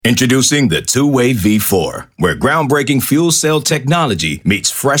Introducing the Two-Way V4, where groundbreaking fuel cell technology meets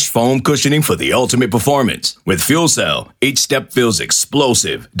fresh foam cushioning for the ultimate performance. With fuel cell, each step feels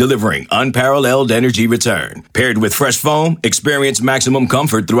explosive, delivering unparalleled energy return. Paired with fresh foam, experience maximum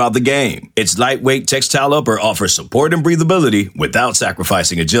comfort throughout the game. Its lightweight textile upper offers support and breathability without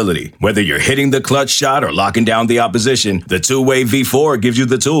sacrificing agility. Whether you're hitting the clutch shot or locking down the opposition, the Two-Way V4 gives you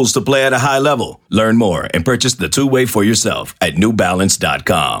the tools to play at a high level. Learn more and purchase the Two-Way for yourself at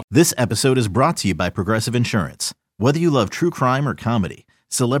newbalance.com. This episode is brought to you by Progressive Insurance. Whether you love true crime or comedy,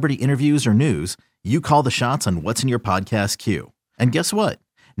 celebrity interviews or news, you call the shots on what's in your podcast queue. And guess what?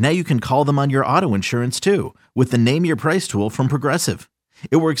 Now you can call them on your auto insurance too with the Name Your Price tool from Progressive.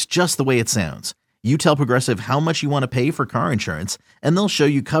 It works just the way it sounds. You tell Progressive how much you want to pay for car insurance, and they'll show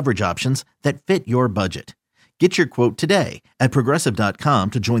you coverage options that fit your budget. Get your quote today at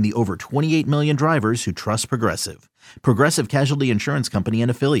Progressive.com to join the over 28 million drivers who trust Progressive. Progressive Casualty Insurance Company and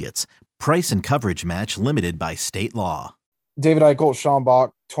Affiliates. Price and coverage match limited by state law. David Eichel, Sean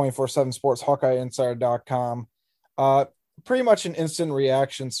Bach, 24/7 Sports, HawkeyeInsider.com. Pretty much an instant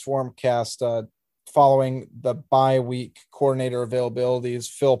reaction Swarmcast following the bye week coordinator availabilities,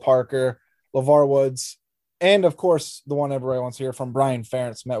 Phil Parker, LeVar Woods, and of course, the one everybody wants to hear from, Brian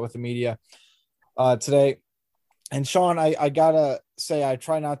Ferentz, met with the media today. And Sean, I gotta say, I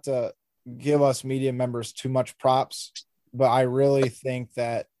try not to give us media members too much props, but I really think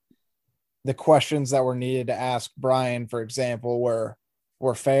that the questions that were needed to ask Brian, for example, were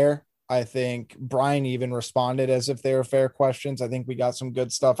fair. I think Brian even responded as if they were fair questions. I think we got some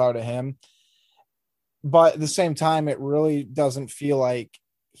good stuff out of him. But at the same time, it really doesn't feel like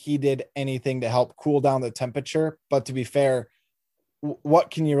he did anything to help cool down the temperature. But to be fair, what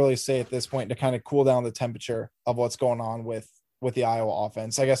can you really say at this point to kind of cool down the temperature of what's going on with the Iowa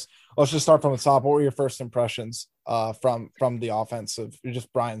offense? I guess let's just start from the top. What were your first impressions from the offense of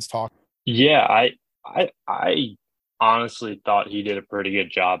just Brian's talk? Yeah, I honestly thought he did a pretty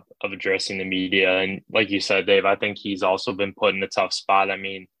good job of addressing the media. And like you said, Dave, I think he's also been put in a tough spot. I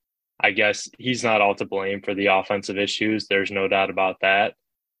mean, I guess he's not all to blame for the offensive issues. There's no doubt about that.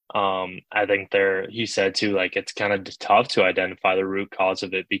 I think he said too, like, it's kind of tough to identify the root cause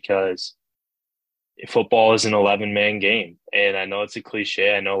of it because football is an 11-man game. And I know it's a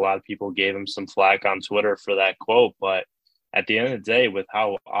cliche. I know a lot of people gave him some flack on Twitter for that quote, but at the end of the day, with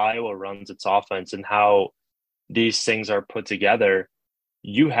how Iowa runs its offense and how these things are put together,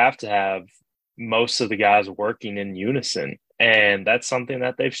 you have to have most of the guys working in unison. And that's something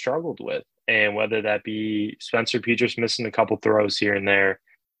that they've struggled with. And whether that be Spencer Petras missing a couple throws here and there,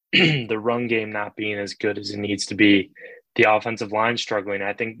 the run game not being as good as it needs to be, the offensive line struggling.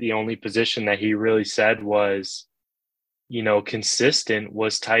 I think the only position that he really said was, consistent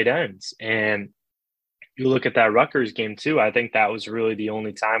was tight ends. And you look at that Rutgers game too, I think that was really the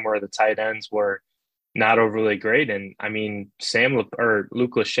only time where the tight ends were not overly great. And I mean, Luke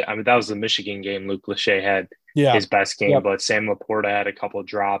Lachey, that was the Michigan game. Luke Lachey had his best game, but Sam Laporta had a couple of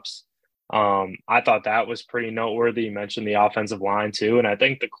drops. I thought that was pretty noteworthy. You mentioned the offensive line too. And I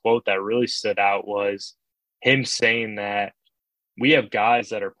think the quote that really stood out was him saying that we have guys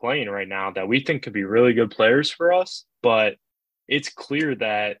that are playing right now that we think could be really good players for us, but it's clear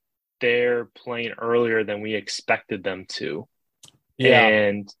that they're playing earlier than we expected them to. Yeah.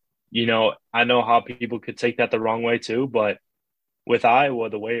 And, I know how people could take that the wrong way too, but with Iowa,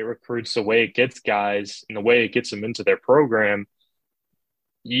 the way it recruits, the way it gets guys, and the way it gets them into their program,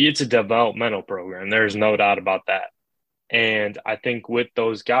 it's a developmental program. There's no doubt about that. And I think with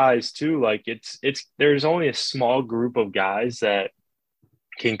those guys too, like there's only a small group of guys that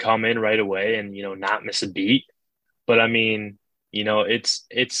can come in right away and, not miss a beat. But I mean, it's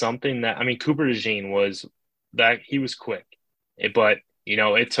something that, Cooper DeJean was quick, but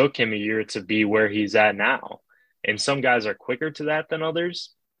it took him a year to be where he's at now. And some guys are quicker to that than others.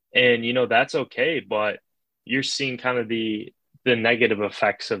 And, that's okay. But you're seeing kind of the negative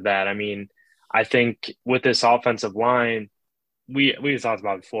effects of that. I mean, I think with this offensive line, we talked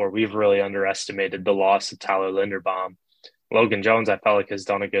about before, we've really underestimated the loss of Tyler Linderbaum. Logan Jones, I felt like, has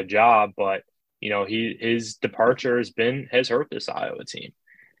done a good job, but his departure has hurt this Iowa team.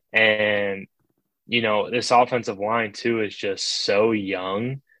 And, this offensive line too is just so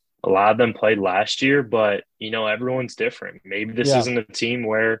young. A lot of them played last year, but, everyone's different. Maybe this isn't a team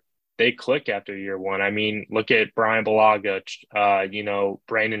where they click after year one. I mean, look at Brian Balaga,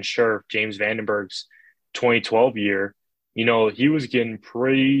 Brandon Scherf, James Vandenberg's 2012 year. He was getting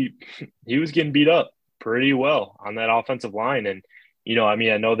beat up pretty well on that offensive line. And,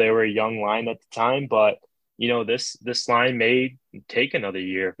 I know they were a young line at the time, but, this line may take another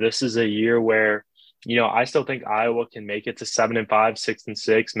year. This is a year where I still think Iowa can make it to 7-5,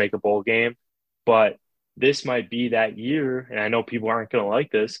 6-6, make a bowl game, but this might be that year, and I know people aren't going to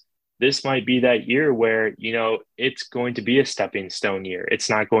like this. This might be that year where, it's going to be a stepping stone year. It's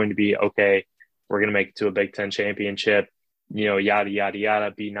not going to be, okay, we're going to make it to a Big Ten championship, yada, yada,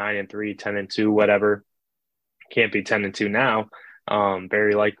 yada, be 9-3, 10-2, whatever. Can't be 10-2 now.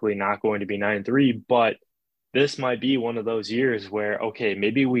 Very likely not going to be 9-3, but this might be one of those years where, okay,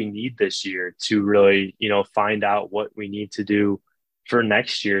 maybe we need this year to really, find out what we need to do for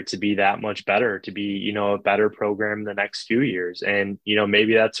next year to be that much better, to be, a better program the next few years. And,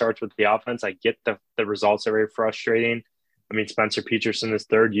 maybe that starts with the offense. I get the results are very frustrating. I mean, Spencer Peterson, his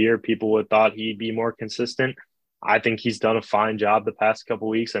third year, people would thought he'd be more consistent. I think he's done a fine job the past couple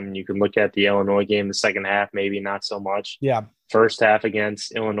of weeks. I mean, you can look at the Illinois game, the second half, maybe not so much. Yeah. First half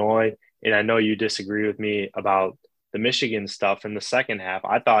against Illinois. And I know you disagree with me about the Michigan stuff in the second half.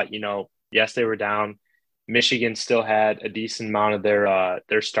 I thought, yes, they were down. Michigan still had a decent amount of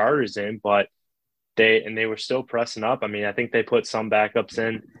their starters in, but they were still pressing up. I mean, I think they put some backups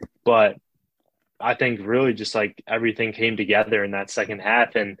in, but I think really just like everything came together in that second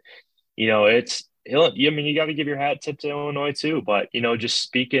half. And, you got to give your hat tip to Illinois too, but, just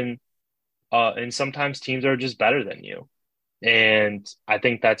speaking, and sometimes teams are just better than you. And I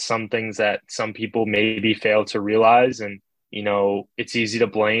think that's some things that some people maybe fail to realize. And, it's easy to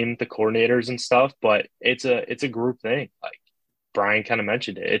blame the coordinators and stuff, but it's a group thing. Like Brian kind of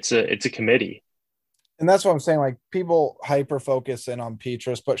mentioned it. It's a committee. And that's what I'm saying. Like, people hyper focus in on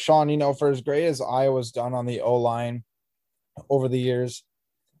Petrus, but Sean, for as great as Iowa's done on the O-line over the years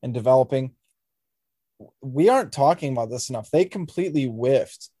and developing, we aren't talking about this enough. They completely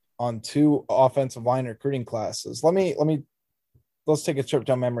whiffed on 2 offensive line recruiting classes. Let's take a trip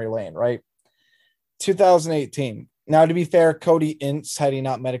down memory lane, right? 2018. Now, to be fair, Cody Ince, had he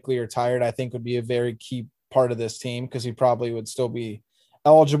not medically retired, I think would be a very key part of this team because he probably would still be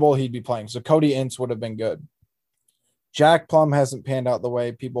eligible. He'd be playing. So Cody Ince would have been good. Jack Plum hasn't panned out the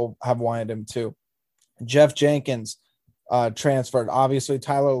way people have wanted him to. Jeff Jenkins transferred. Obviously,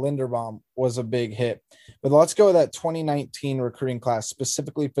 Tyler Linderbaum was a big hit. But let's go with that 2019 recruiting class,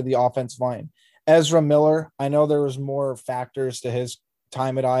 specifically for the offensive line. Ezra Miller, I know there was more factors to his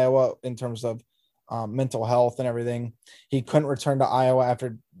time at Iowa in terms of mental health and everything. He couldn't return to Iowa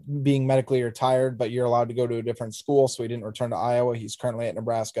after being medically retired, but you're allowed to go to a different school, so he didn't return to Iowa. He's currently at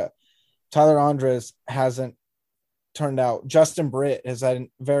Nebraska. Tyler Andres hasn't turned out. Justin Britt has had a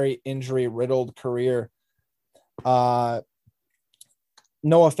very injury-riddled career. Noah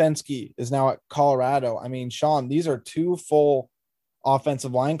Fensky is now at Colorado. I mean, Sean, these are 2 full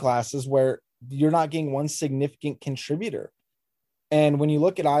offensive line classes where you're not getting one significant contributor. And when you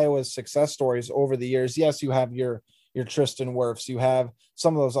look at Iowa's success stories over the years, yes, you have your Tristan Wirfs, you have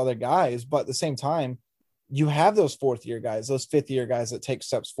some of those other guys, but at the same time, you have those 4th-year guys, those 5th-year guys that take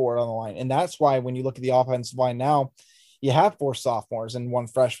steps forward on the line. And that's why when you look at the offensive line now, you have 4 sophomores and 1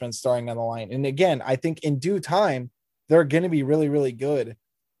 freshman starting on the line. And again, I think in due time, they're going to be really, really good.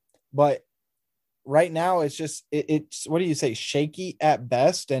 But right now, it's just, it's what do you say, shaky at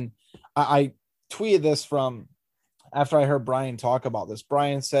best. And I tweeted this from after I heard Brian talk about this.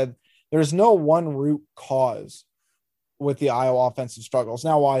 Brian said there's no one root cause with the Iowa offensive struggles.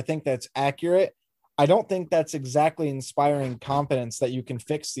 Now, while I think that's accurate, I don't think that's exactly inspiring confidence that you can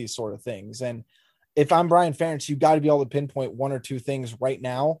fix these sort of things. And if I'm Brian Ferentz, you got to be able to pinpoint 1 or 2 things right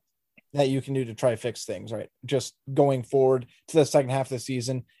now that you can do to try to fix things, right? Just going forward to the second half of the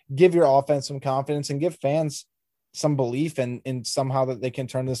season, give your offense some confidence and give fans some belief in somehow that they can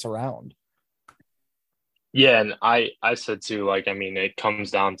turn this around. Yeah, and I said too, it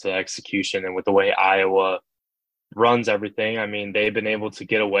comes down to execution, and with the way Iowa runs everything, they've been able to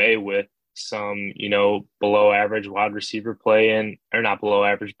get away with some, below average wide receiver play or not below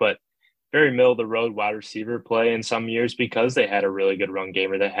average, but very middle of the road wide receiver play in some years because they had a really good run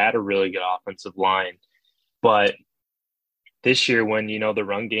game or they had a really good offensive line. But this year when, the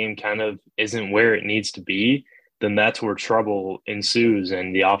run game kind of isn't where it needs to be, then that's where trouble ensues,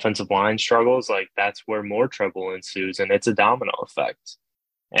 and the offensive line struggles. That's where more trouble ensues, and it's a domino effect.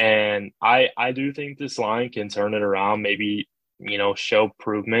 And I do think this line can turn it around, maybe, show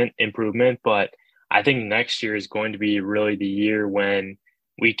improvement, but I think next year is going to be really the year when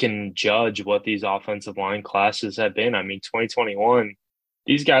we can judge what these offensive line classes have been. 2021,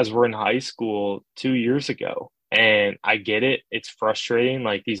 these guys were in high school 2 years ago. And I get it. It's frustrating.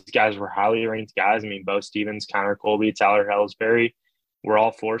 These guys were highly ranked guys. Bo Stevens, Connor Colby, Tyler Ellsbury were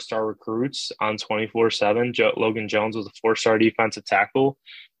all 4-star recruits on 24/7. Logan Jones was a 4-star defensive tackle,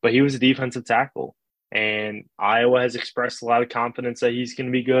 but he was a defensive tackle. And Iowa has expressed a lot of confidence that he's going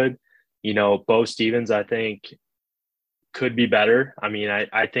to be good. Bo Stevens, I think, could be better. I mean,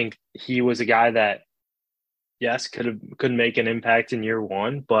 I think he was a guy that, yes, could make an impact in year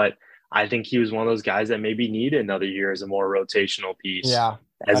one, but I think he was one of those guys that maybe needed another year as a more rotational piece,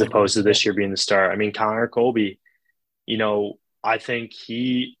 as opposed to this year being the start. I mean, Connor Colby, I think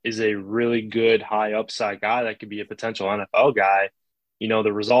he is a really good high upside guy that could be a potential NFL guy.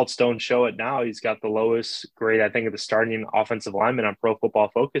 The results don't show it now. He's got the lowest grade, I think, of the starting offensive lineman on Pro Football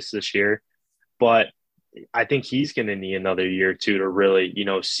Focus this year. But I think he's going to need another year or two to really,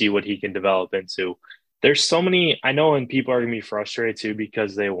 see what he can develop into. There's so many, I know, and people are going to be frustrated too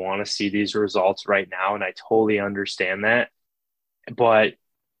because they want to see these results right now. And I totally understand that. But,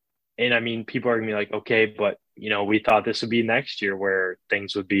 and I mean, people are going to be like, okay, but, we thought this would be next year where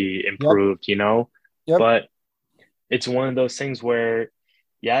things would be improved, Yep. But it's one of those things where,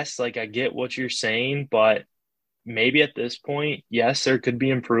 yes, like I get what you're saying, but maybe at this point, yes, there could be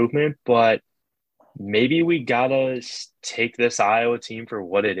improvement, but maybe we gotta take this Iowa team for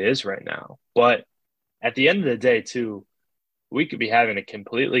what it is right now. But at the end of the day, too, we could be having a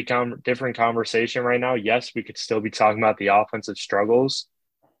completely different conversation right now. Yes, we could still be talking about the offensive struggles,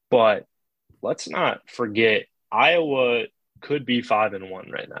 but let's not forget Iowa could be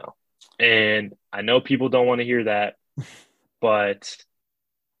 5-1 right now. And I know people don't want to hear that, but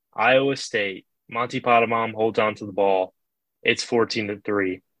Iowa State, Monty Potamom holds on to the ball. It's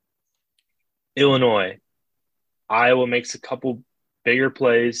 14-3. Illinois, Iowa makes a couple bigger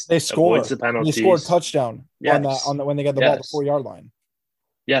plays. They score. Avoids the penalties. They scored a touchdown on that when they got the ball at the 4-yard line.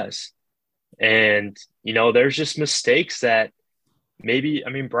 Yes. And, there's just mistakes that maybe, I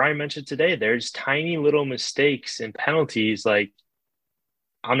mean, Brian mentioned today, there's tiny little mistakes and penalties. Like,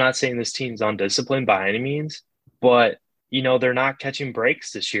 I'm not saying this team's undisciplined by any means, but, they're not catching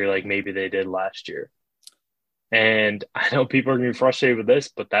breaks this year like maybe they did last year. And I know people are going to be frustrated with this,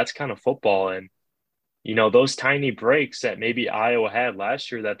 but that's kind of football. And, those tiny breaks that maybe Iowa had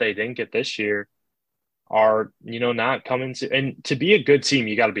last year that they didn't get this year are, not coming to – and to be a good team,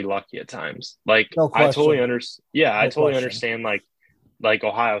 you got to be lucky at times. Like, I totally understand. Yeah, I totally understand, like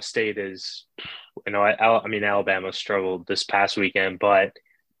Ohio State is – I mean, Alabama struggled this past weekend, but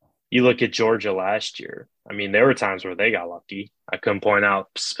you look at Georgia last year. I mean, there were times where they got lucky. I couldn't point out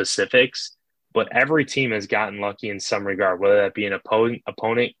specifics. But every team has gotten lucky in some regard, whether that be an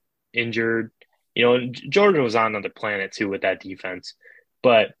opponent injured. Georgia was on another planet too with that defense.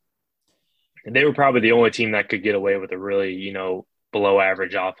 But they were probably the only team that could get away with a really, below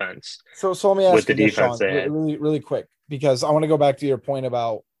average offense. So let me ask you this, Sean, really, really quick, because I want to go back to your point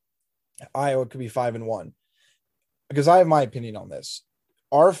about Iowa could be 5-1. Because I have my opinion on this.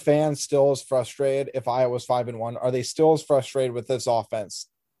 Are fans still as frustrated if Iowa's 5-1? Are they still as frustrated with this offense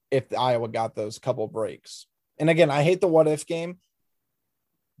if Iowa got those couple breaks? And again, I hate the what if game,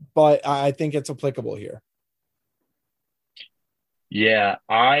 but I think it's applicable here. Yeah,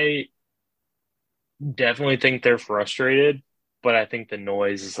 I definitely think they're frustrated, but I think the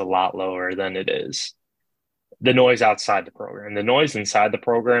noise is a lot lower than it is the noise outside the program. The noise inside the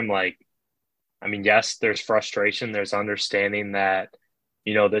program, yes, there's frustration. There's understanding that,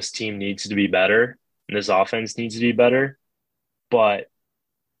 this team needs to be better and this offense needs to be better, but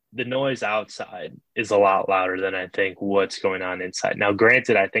the noise outside is a lot louder than I think what's going on inside. Now,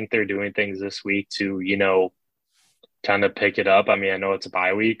 granted, I think they're doing things this week to, kind of pick it up. I mean, I know it's a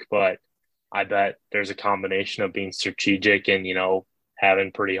bye week, but I bet there's a combination of being strategic and,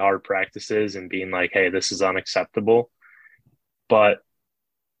 having pretty hard practices and being like, hey, this is unacceptable. But,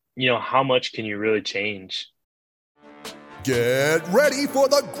 how much can you really change? Get ready for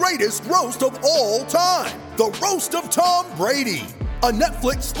the greatest roast of all time, the Roast of Tom Brady. A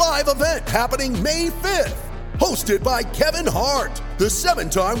Netflix live event happening May 5th. Hosted by Kevin Hart, the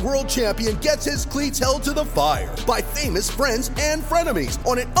 7-time world champion gets his cleats held to the fire by famous friends and frenemies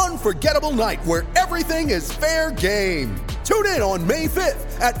on an unforgettable night where everything is fair game. Tune in on May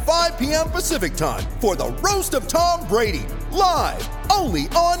 5th at 5 p.m. Pacific time for the Roast of Tom Brady, live only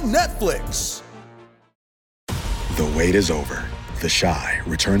on Netflix. The wait is over. The Chi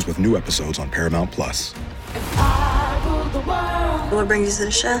returns with new episodes on Paramount+. What brings you to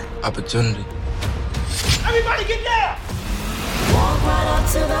the show? Opportunity. Everybody get down! Walk right up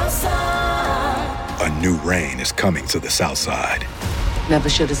to the side. A new reign is coming to the South Side. Never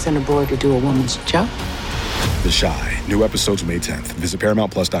should have sent a boy to do a woman's job. The Chi. New episodes May 10th. Visit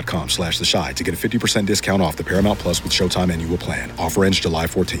ParamountPlus.com/The Chi to get a 50% discount off the Paramount Plus with Showtime annual plan. Offer ends July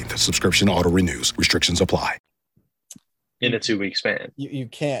 14th. Subscription auto-renews. Restrictions apply. in a 2-week span. You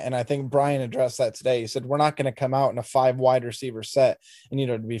can't. And I think Brian addressed that today. He said, we're not going to come out in a 5 wide receiver set. And,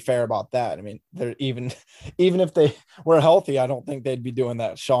 to be fair about that, I mean, they're even if they were healthy, I don't think they'd be doing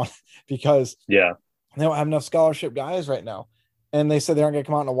that, Sean, because they don't have enough scholarship guys right now. And they said they aren't going to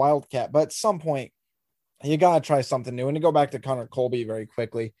come out in a Wildcat. But at some point, you got to try something new. And to go back to Connor Colby very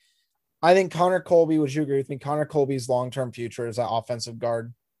quickly, I think Connor Colby, would you agree with me? Connor Colby's long-term future is an offensive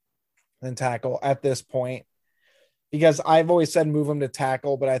guard and tackle at this point. Because I've always said move him to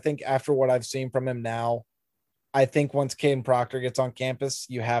tackle, but I think after what I've seen from him now, I think once Caden Proctor gets on campus,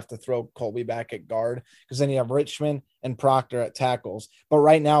 you have to throw Colby back at guard, because then you have Richmond and Proctor at tackles. But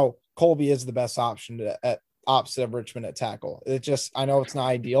right now, Colby is the best option at opposite of Richmond at tackle. I know it's not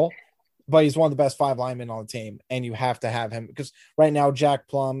ideal, but he's one of the best 5 linemen on the team, and you have to have him, because right now Jack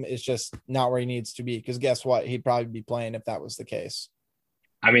Plum is just not where he needs to be, because guess what? He'd probably be playing if that was the case.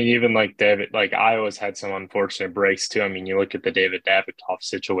 I mean, even like David, like Iowa's had some unfortunate breaks too. I mean, you look at the David Davidoff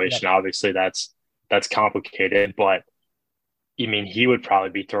situation, obviously that's complicated, but I mean, he would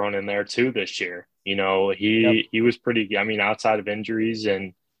probably be thrown in there too this year. He was pretty, I mean, outside of injuries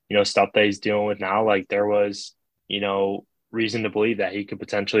and, stuff that he's dealing with now, like there was, reason to believe that he could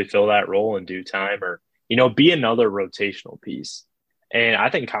potentially fill that role in due time, or, be another rotational piece. And I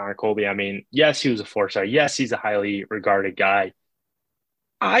think Connor Colby, I mean, yes, he was a 4-star. Yes, he's a highly regarded guy.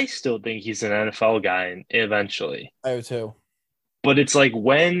 I still think he's an NFL guy eventually. I do too. But it's like,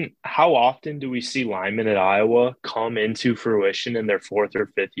 how often do we see linemen at Iowa come into fruition in their 4th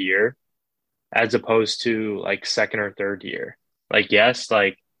or 5th year, as opposed to like 2nd or 3rd year? Like, yes,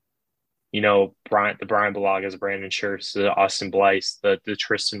 like, the Brian Bulagas, Brandon Schertz, the Austin Blythe, the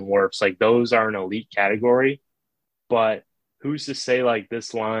Tristan Wirfs, like those are an elite category. But who's to say like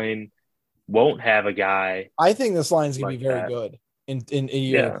this line won't have a guy? I think this line's going to be very good in a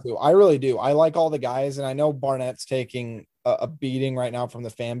year or two. I really do. I like all the guys, and I know Barnett's taking a beating right now from the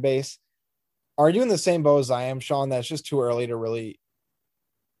fan base. Are you in the same boat as I am, Sean? That's just too early to really,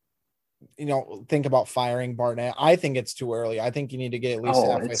 think about firing Barnett. I think it's too early. I think you need to get at least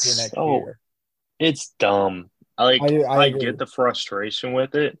halfway through next year. It's dumb. I get the frustration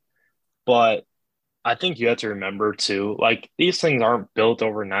with it, but I think you have to remember too, like these things aren't built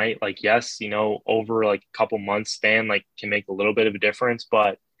overnight. Like, yes, over like a couple months span, like can make a little bit of a difference,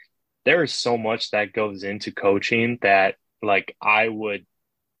 but there is so much that goes into coaching that like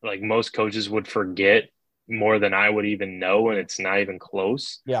most coaches would forget more than I would even know. And it's not even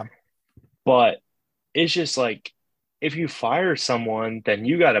close. Yeah. But it's just like, if you fire someone, then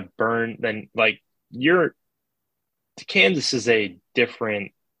you got to burn, then like Kansas is a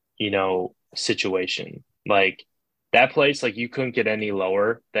different, situation. Like that place, like you couldn't get any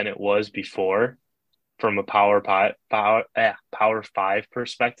lower than it was before from a Power 5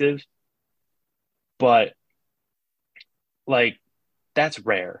 perspective. But like that's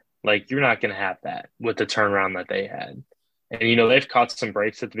rare. Like you're not going to have that with the turnaround that they had. And, they've caught some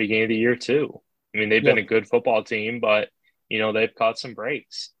breaks at the beginning of the year too. I mean, they've been a good football team, but, they've caught some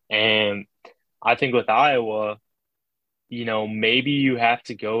breaks. And I think with Iowa, maybe you have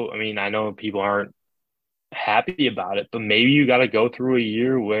to go. I mean, I know people aren't happy about it, but maybe you got to go through a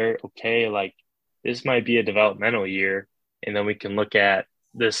year where, okay, like this might be a developmental year. And then we can look at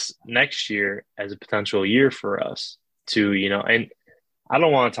this next year as a potential year for us to, and I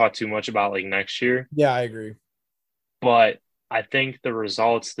don't want to talk too much about like next year. Yeah, I agree. But I think the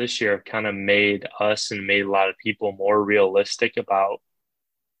results this year have kind of made us and made a lot of people more realistic about,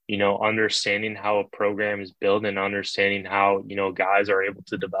 understanding how a program is built and understanding how, guys are able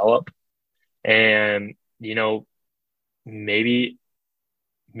to develop. And, maybe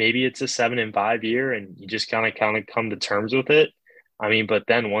it's a 7-5 year and you just kind of come to terms with it. I mean, but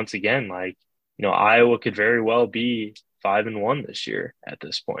then once again, like, Iowa could very well be 5-1 this year at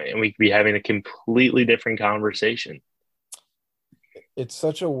this point, and we could be having a completely different conversation. It's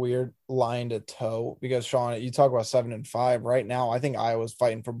such a weird line to toe because, Sean, you talk about 7-5 right now. I think Iowa's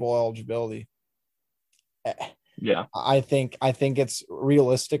fighting for bowl eligibility. Yeah. I think it's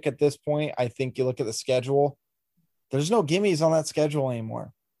realistic at this point. I think you look at the schedule. There's no gimmies on that schedule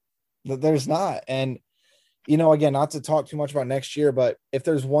anymore. There's not. And, again, not to talk too much about next year, but if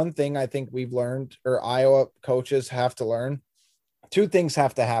there's one thing I think we've learned, or Iowa coaches have to learn, 2 things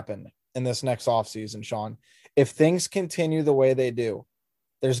have to happen in this next offseason, Sean. If things continue the way they do,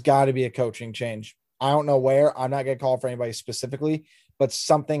 there's got to be a coaching change. I don't know where. I'm not going to call for anybody specifically, but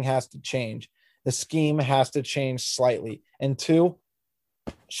something has to change. The scheme has to change slightly. And 2,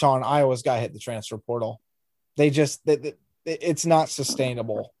 Sean, Iowa's got to hit the transfer portal. It's not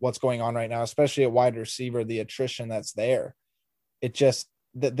sustainable what's going on right now, especially at wide receiver, the attrition that's there. It just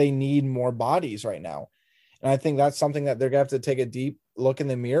that they need more bodies right now. And I think that's something that they're going to have to take a deep look in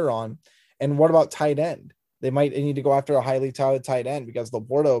the mirror on. And what about tight end? They might need to go after a highly touted tight end because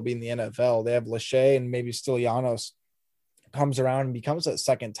Laporta will be in the NFL. They have Lachey and maybe Stylianos comes around and becomes that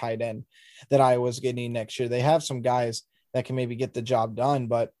second tight end that Iowa's getting next year. They have some guys that can maybe get the job done.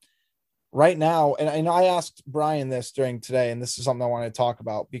 But right now, and I asked Brian this during today, and this is something I want to talk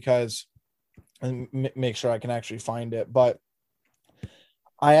about because and make sure I can actually find it. But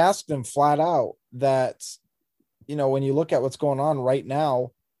I asked him flat out that, when you look at what's going on right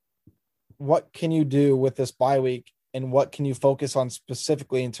now, what can you do with this bye week and what can you focus on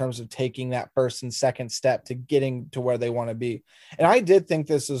specifically in terms of taking that person's second step to getting to where they want to be? And I did think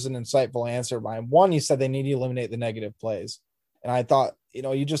this was an insightful answer by him. One, he said they need to eliminate the negative plays. And I thought,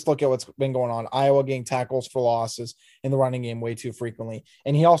 you just look at what's been going on. Iowa getting tackles for losses in the running game way too frequently.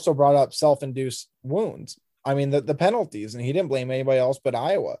 And he also brought up self-induced wounds. I mean, the penalties, and he didn't blame anybody else but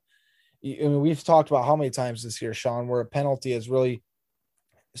Iowa. We've talked about how many times this year, Sean, where a penalty has really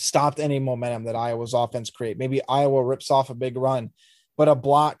stopped any momentum that Iowa's offense create. Maybe Iowa rips off a big run, but a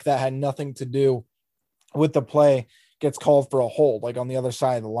block that had nothing to do with the play gets called for a hold, like on the other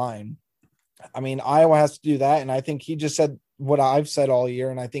side of the line. I mean, Iowa has to do that. And I think he just said what I've said all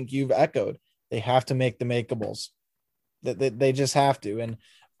year, and I think you've echoed. They have to make the makeables. They just have to. And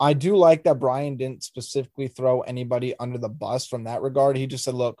I do like that Brian didn't specifically throw anybody under the bus from that regard. He just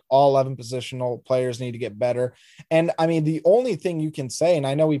said, look, all 11 positional players need to get better. And I mean, the only thing you can say, and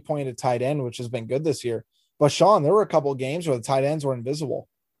I know we pointed tight end, which has been good this year, but Sean, there were a couple of games where the tight ends were invisible.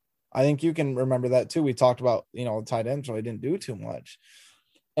 I think you can remember that too. We talked about, the tight ends really didn't do too much.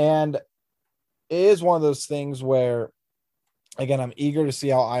 And it is one of those things where, again, I'm eager to see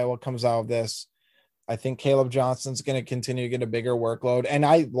how Iowa comes out of this. I think Caleb Johnson's going to continue to get a bigger workload. And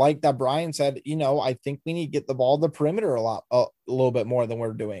I like that Brian said, I think we need to get the ball to the perimeter a little bit more than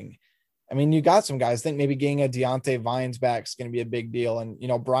we're doing. I mean, you got some guys. I think maybe getting a Deontay Vines back is going to be a big deal. And,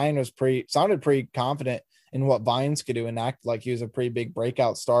 Brian was sounded pretty confident in what Vines could do and act like he was a pretty big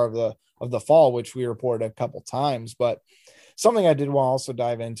breakout star of the fall, which we reported a couple times. But something I did want to also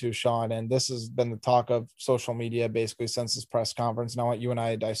dive into, Sean, and this has been the talk of social media basically since this press conference. And I want you and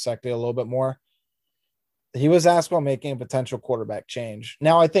I to dissect it a little bit more. He was asked about making a potential quarterback change.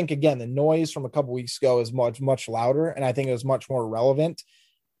 Now, I think, again, the noise from a couple weeks ago is much, much louder, and I think it was much more relevant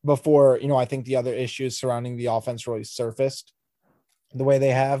before, I think the other issues surrounding the offense really surfaced the way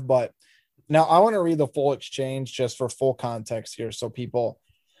they have. But now I want to read the full exchange just for full context here so people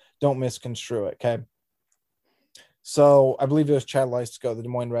don't misconstrue it, okay? So I believe it was Chad Leistiko, the Des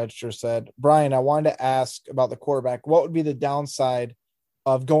Moines Register, said, Brian, I wanted to ask about the quarterback. What would be the downside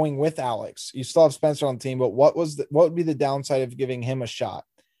of going with Alex? You still have Spencer on the team, but what would be the downside of giving him a shot?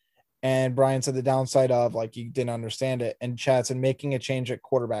 And Brian said the downside of, like, he didn't understand it. And Chad said making a change at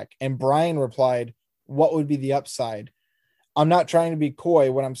quarterback. And Brian replied, what would be the upside? I'm not trying to be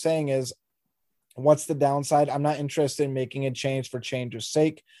coy. What I'm saying is, what's the downside? I'm not interested in making a change for change's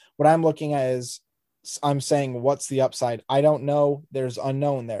sake. What I'm looking at is, I'm saying, what's the upside? I don't know. There's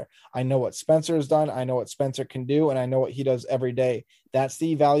unknown there. I know what Spencer has done. I know what Spencer can do, and I know what he does every day. That's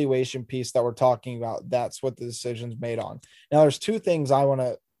the evaluation piece that we're talking about. That's what the decision's made on. Now, there's two things I want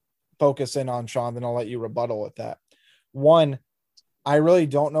to focus in on, Sean, then I'll let you rebuttal with that. One, I really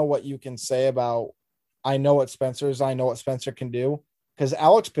don't know what you can say about, I know what Spencer is. I know what Spencer can do, because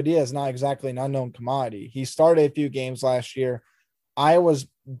Alex Padilla is not exactly an unknown commodity. He started a few games last year. Iowa's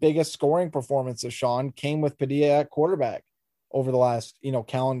biggest scoring performances, Sean, came with Padilla at quarterback over the last,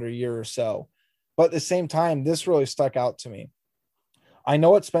 calendar year or so. But at the same time, this really stuck out to me. I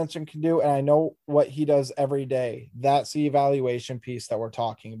know what Spencer can do, and I know what he does every day. That's the evaluation piece that we're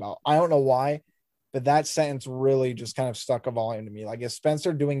talking about. I don't know why, but that sentence really just kind of stuck a volume to me. Like, is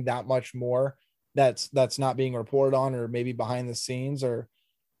Spencer doing that much more that's not being reported on, or maybe behind the scenes? Or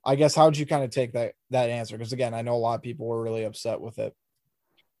I guess, how would you kind of take that answer? Because, again, I know a lot of people were really upset with it.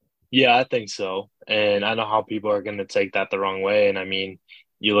 Yeah, I think so. And I know how people are going to take that the wrong way. And I mean,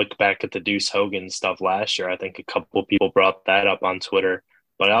 you look back at the Deuce Hogan stuff last year, I think a couple of people brought that up on Twitter.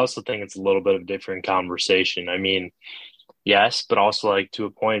 But I also think it's a little bit of a different conversation. I mean, yes, but also, like, to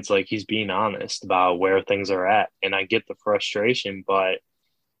a point, it's like he's being honest about where things are at. And I get the frustration, but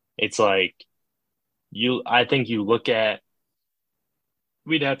it's like I think you look at,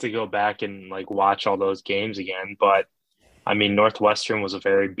 we'd have to go back and, like, watch all those games again. But I mean, Northwestern was a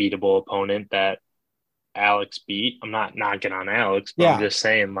very beatable opponent that Alex beat. I'm not knocking on Alex, but yeah. I'm just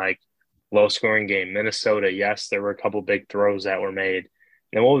saying, like, low scoring game. Minnesota, yes, there were a couple big throws that were made.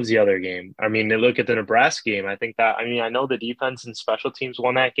 And what was the other game? I mean, they look at the Nebraska game. I know the defense and special teams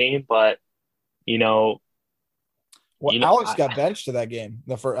won that game, but Alex got benched to that game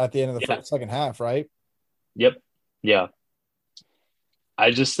at the end of the second half, right? Yep. Yeah.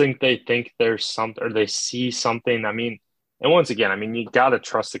 I just think there's something, or they see something. I mean, and once again, I mean, you got to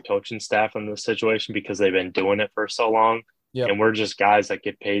trust the coaching staff in this situation because they've been doing it for so long. Yep. And we're just guys that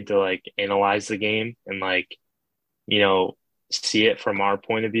get paid to like analyze the game and like, see it from our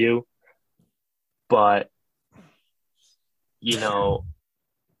point of view. But,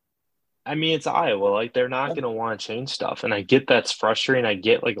 I mean, it's Iowa. Like, they're not going to want to change stuff. And I get that's frustrating. I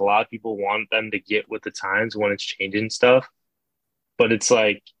get, like, a lot of people want them to get with the times when it's changing stuff. But it's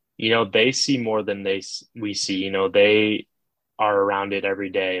like, they see more than we see. They are around it every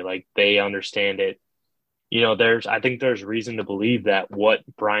day. Like, they understand it. I think there's reason to believe that what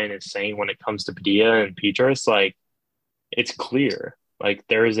Brian is saying when it comes to Padilla and Petras, like, it's clear. Like,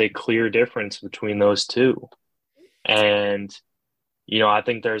 there is a clear difference between those two. And I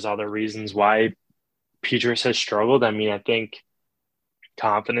think there's other reasons why Petras has struggled. I mean, I think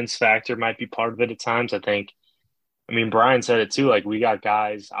confidence factor might be part of it at times. Brian said it too. Like, we got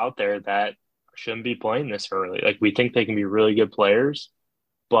guys out there that shouldn't be playing this early. Like, we think they can be really good players,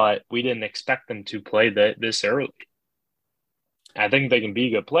 but we didn't expect them to play this early. I think they can be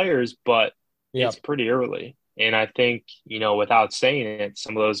good players, but it's pretty early. And I think, without saying it,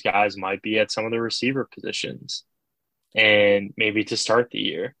 some of those guys might be at some of the receiver positions. And maybe to start the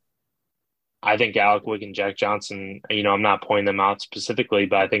year, I think Alec Wick and Jack Johnson, I'm not pointing them out specifically,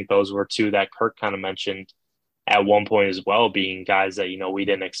 but I think those were two that Kirk kind of mentioned at one point as well, being guys that, we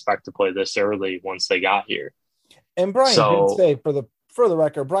didn't expect to play this early once they got here. And Brian did say, for the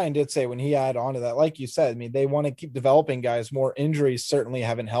record, Brian did say when he added on to that, like you said, I mean, they want to keep developing guys. More injuries certainly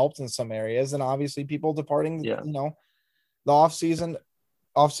haven't helped in some areas. And obviously people departing, the off season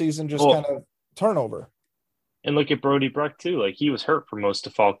just kind of turnover. And look at Brody Breck too. Like, he was hurt for most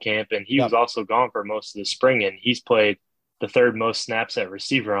of fall camp, and he was also gone for most of the spring, and he's played the third most snaps at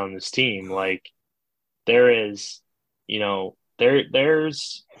receiver on this team. Like, there is,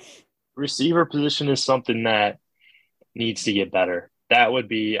 there's receiver position is something that needs to get better. That would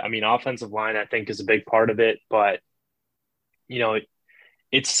be, offensive line, I think, is a big part of it. But,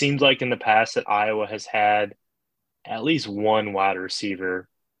 it seems like in the past that Iowa has had at least one wide receiver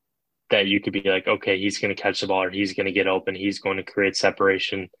that you could be like, okay, he's going to catch the ball, or he's going to get open, he's going to create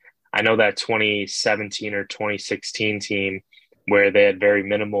separation. I know that 2017 or 2016 team where they had very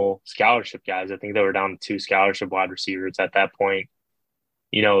minimal scholarship guys. I think they were down to 2 scholarship wide receivers at that point.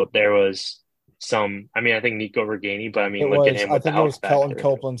 There was some, I think Nico Reganey, but look at him with the health factor. I think it was Kelton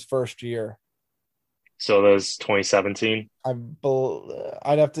Copeland's first year. So that was 2017.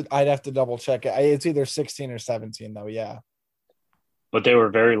 I'd have to double check it. It's either 16 or 17 though. Yeah. But they were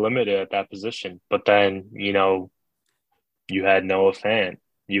very limited at that position. But then, you had Noah Fant.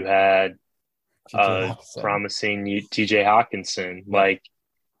 You had promising TJ Hawkinson. Like,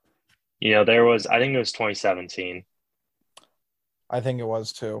 there was, I think it was 2017. I think it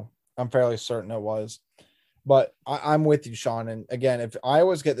was too. I'm fairly certain it was. But I'm with you, Sean. And again, if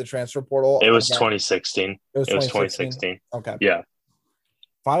Iowa's get the transfer portal. It was 2016. It was 2016. Okay. Yeah.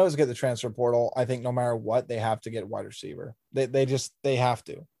 If Iowa's get the transfer portal, I think no matter what, they have to get wide receiver. They have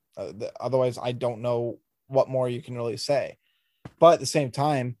to. Otherwise, I don't know what more you can really say. But at the same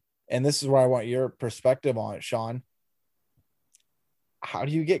time, and this is where I want your perspective on it, Sean, how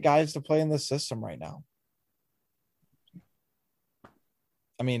do you get guys to play in this system right now?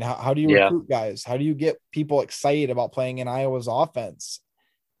 How do you recruit guys? How do you get people excited about playing in Iowa's offense?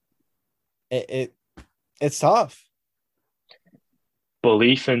 It's tough.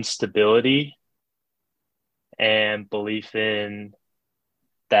 Belief in stability and belief in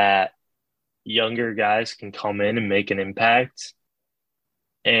that younger guys can come in and make an impact,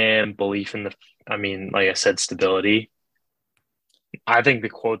 and belief in like I said, stability. I think the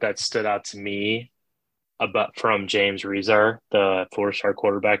quote that stood out to me from James Rezar, the 4-star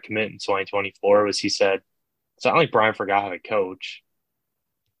quarterback commit in 2024, was he said, it's not like Brian forgot how to coach.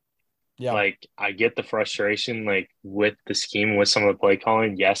 Yeah. Like, I get the frustration, like, with the scheme, with some of the play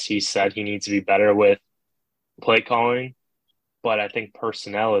calling. Yes, he said he needs to be better with play calling, but I think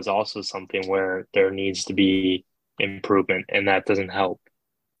personnel is also something where there needs to be improvement, and that doesn't help.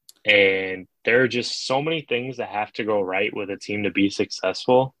 And there are just so many things that have to go right with a team to be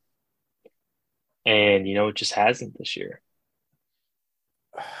successful. And, it just hasn't this year.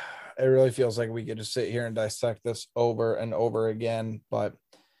 It really feels like we could just sit here and dissect this over and over again. But,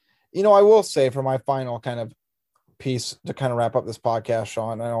 I will say for my final kind of piece to kind of wrap up this podcast,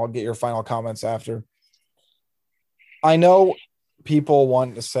 Sean, and I'll get your final comments after. I know people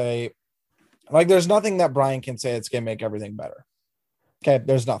want to say, like, there's nothing that Brian can say that's going to make everything better. Okay,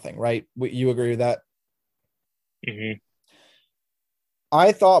 there's nothing, right? You agree with that? Mm-hmm.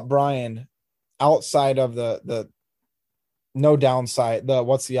 I thought Brian, outside of the no downside, the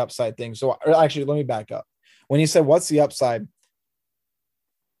what's the upside thing. So actually, let me back up. When you said what's the upside,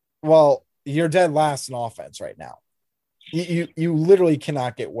 well, you're dead last in offense right now. You literally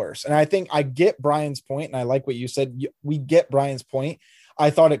cannot get worse. And I think I get Brian's point, and I like what you said. We get Brian's point. I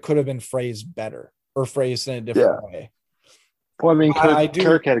thought it could have been phrased better or phrased in a different way. Well, I mean,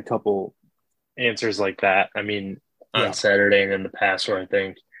 Kirk had a couple answers like that. I mean, on Saturday and in the past where I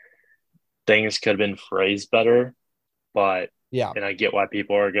think things could have been phrased better, but and I get why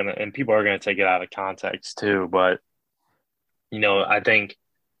people are gonna take it out of context too. But I think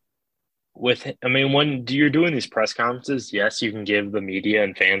when you're doing these press conferences, yes, you can give the media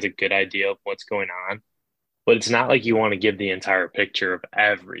and fans a good idea of what's going on, but it's not like you want to give the entire picture of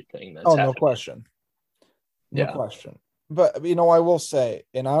everything that's happening. No question. No question. But, I will say,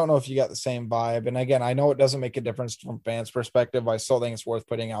 and I don't know if you got the same vibe, and again, I know it doesn't make a difference from fans' perspective. I still think it's worth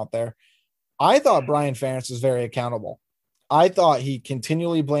putting out there. I thought Brian Ferentz was very accountable. I thought he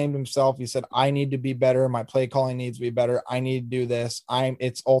continually blamed himself. He said, I need to be better. My play calling needs to be better. I need to do this.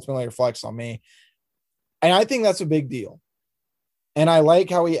 It's ultimately reflects on me. And I think that's a big deal. And I like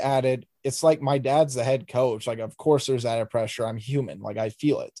how he added, it's like my dad's the head coach. Like, of course there's added pressure. I'm human. Like, I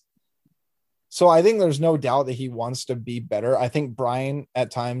feel it. So I think there's no doubt that he wants to be better. I think Brian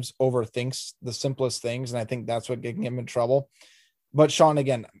at times overthinks the simplest things. And I think that's what getting him in trouble. But Sean,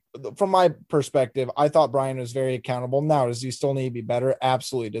 again, from my perspective, I thought Brian was very accountable. Now, does he still need to be better?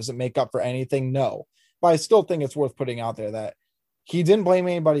 Absolutely. Does it make up for anything? No. But I still think it's worth putting out there that he didn't blame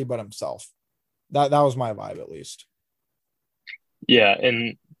anybody but himself. That was my vibe, at least. Yeah,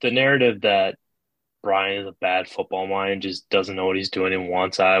 and the narrative that Brian is a bad football mind, just doesn't know what he's doing and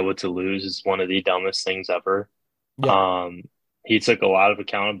wants Iowa to lose is one of the dumbest things ever. Yeah. He took a lot of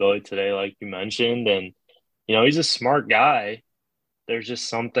accountability today, like you mentioned, and he's a smart guy. There's just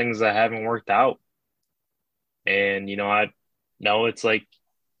some things that haven't worked out. And, I know it's like,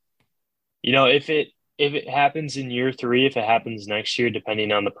 if it happens in year 3, if it happens next year,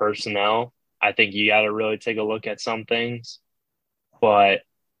 depending on the personnel, I think you got to really take a look at some things. But,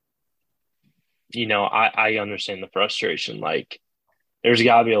 I understand the frustration. Like, there's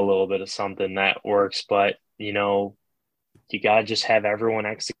got to be a little bit of something that works, but, you got to just have everyone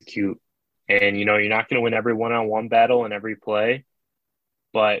execute. And, you're not going to win every one-on-one battle in every play.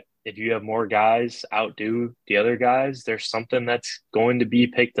 But if you have more guys outdo the other guys, there's something that's going to be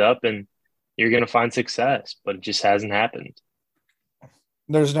picked up and you're going to find success, but it just hasn't happened.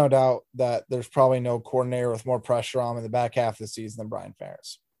 There's no doubt that there's probably no coordinator with more pressure on him in the back half of the season than Brian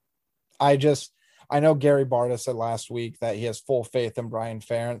Ferentz. I know Gary Barta said last week that he has full faith in Brian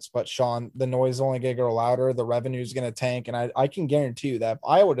Ferentz, but Sean, the noise is only going to grow louder. The revenue is going to tank. And I can guarantee you that if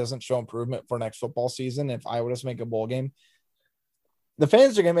Iowa doesn't show improvement for next football season, if Iowa doesn't make a bowl game, the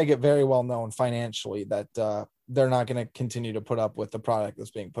fans are going to make it very well known financially that they're not going to continue to put up with the product that's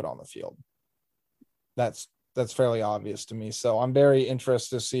being put on the field. That's fairly obvious to me. So I'm very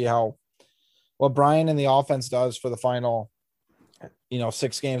interested to see what Brian and the offense does for the final,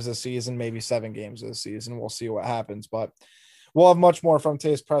 6 games this season, maybe 7 games this season. We'll see what happens, but we'll have much more from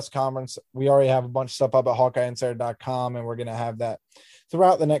today's press conference. We already have a bunch of stuff up at HawkeyeInsider.com, and we're going to have that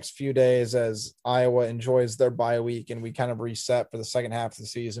throughout the next few days as Iowa enjoys their bye week and we kind of reset for the second half of the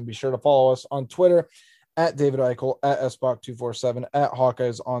season. Be sure to follow us on Twitter at David Eichel, at SBach247, at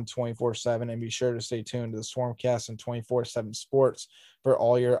Hawkeyes on 24/7, and be sure to stay tuned to the Swarmcast and 24/7 Sports for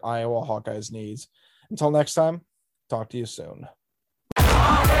all your Iowa Hawkeyes needs. Until next time, talk to you soon.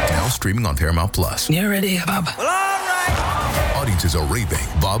 Now streaming on Paramount Plus. You ready, Bob? Well, all right. Audiences are raving.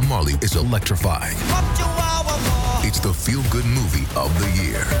 Bob Marley is electrifying. It's the feel-good movie of the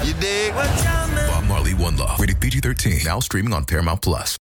year. You dig? Bob Marley, One Love. Rated PG-13. Now streaming on Paramount Plus.